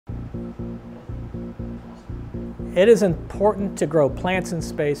It is important to grow plants in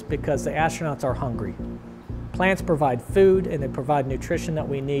space because the astronauts are hungry. Plants provide food and they provide nutrition that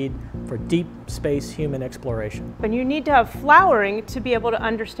we need for deep space human exploration. And you need to have flowering to be able to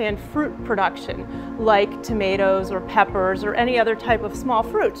understand fruit production, like tomatoes or peppers or any other type of small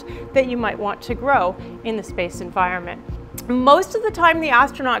fruits that you might want to grow in the space environment. Most of the time the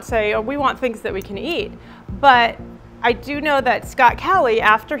astronauts say, oh, we want things that we can eat, but I do know that Scott Kelly,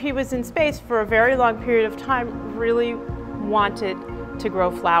 after he was in space for a very long period of time, really wanted to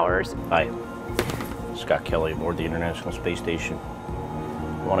grow flowers. Hi, Scott Kelly aboard the International Space Station.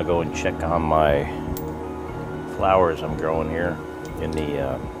 I want to go and check on my flowers I'm growing here in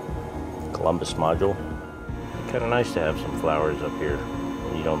the Columbus module. Kind of nice to have some flowers up here.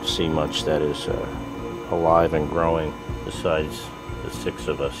 You don't see much that is alive and growing besides the 6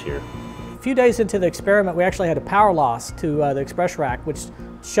 of us here. A few days into the experiment, we actually had a power loss to the express rack, which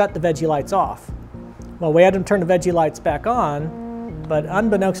shut the veggie lights off. Well, we had them turn the veggie lights back on, but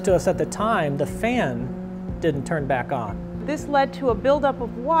unbeknownst to us at the time, the fan didn't turn back on. This led to a buildup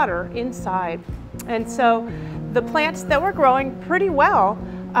of water inside. And so the plants that were growing pretty well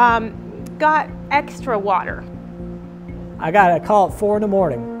got extra water. I got a call at 4 in the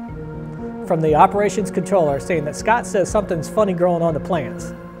morning from the operations controller saying that Scott says something's funny growing on the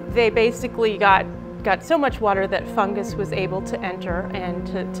plants. They basically got so much water that fungus was able to enter and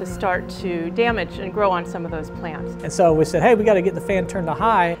to start to damage and grow on some of those plants. And so we said, hey, we got to get the fan turned to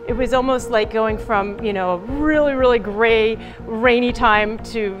high. It was almost like going from, you know, a really, really gray, rainy time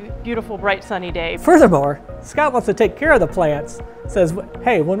to beautiful, bright, sunny day. Furthermore, Scott wants to take care of the plants. Says,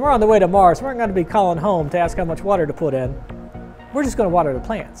 hey, when we're on the way to Mars, we're not going to be calling home to ask how much water to put in. We're just going to water the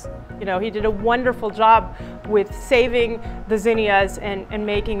plants. You know, he did a wonderful job with saving the zinnias and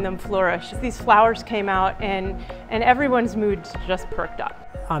making them flourish. These flowers came out and everyone's mood just perked up.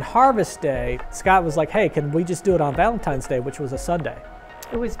 On Harvest Day, Scott was like, hey, can we just do it on Valentine's Day, which was a Sunday?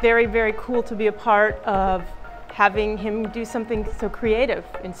 It was very, very cool to be a part of having him do something so creative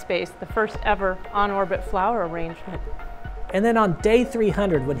in space, the first ever on-orbit flower arrangement. And then on day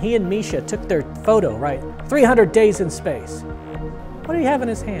 300, when he and Misha took their photo, right, 300 days in space, what do you have in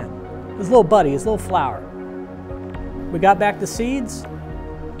his hand? His little buddy, his little flower. We got back the seeds,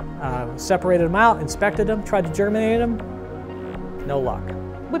 separated them out, inspected them, tried to germinate them. No luck.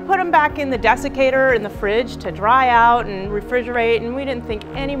 We put them back in the desiccator in the fridge to dry out and refrigerate, and we didn't think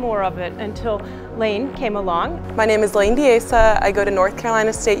any more of it until Lane came along. My name is Lane Diesa. I go to North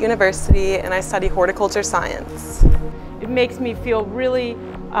Carolina State University and I study horticulture science. It makes me feel really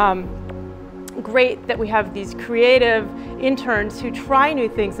great that we have these creative interns who try new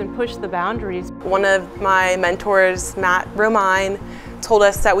things and push the boundaries. One of my mentors, Matt Romine, told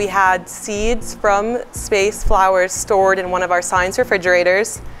us that we had seeds from space flowers stored in one of our science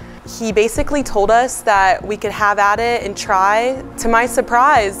refrigerators. He basically told us that we could have at it and try. To my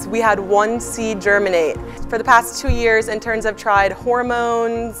surprise, we had 1 seed germinate. For the past 2 years, interns have tried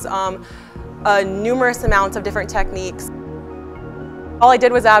hormones, numerous amounts of different techniques. All I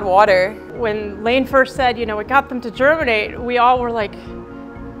did was add water. When Lane first said, you know, we got them to germinate, we all were like,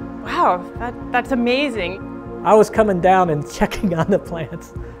 wow, that's amazing. I was coming down and checking on the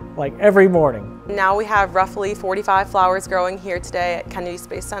plants like every morning. Now we have roughly 45 flowers growing here today at Kennedy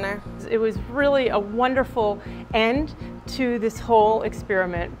Space Center. It was really a wonderful end to this whole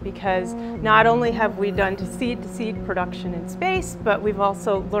experiment because not only have we done seed-to-seed production in space, but we've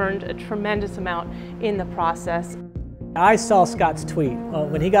also learned a tremendous amount in the process. I saw Scott's tweet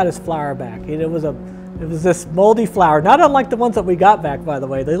when he got his flower back. It was this moldy flower, not unlike the ones that we got back, by the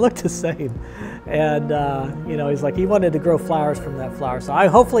way. They looked the same. And you know, he's like, he wanted to grow flowers from that flower. So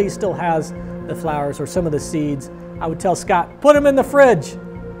hopefully he still has the flowers or some of the seeds. I would tell Scott, put them in the fridge.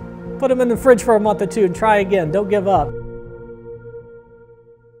 Put them in the fridge for a month or 2 and try again. Don't give up.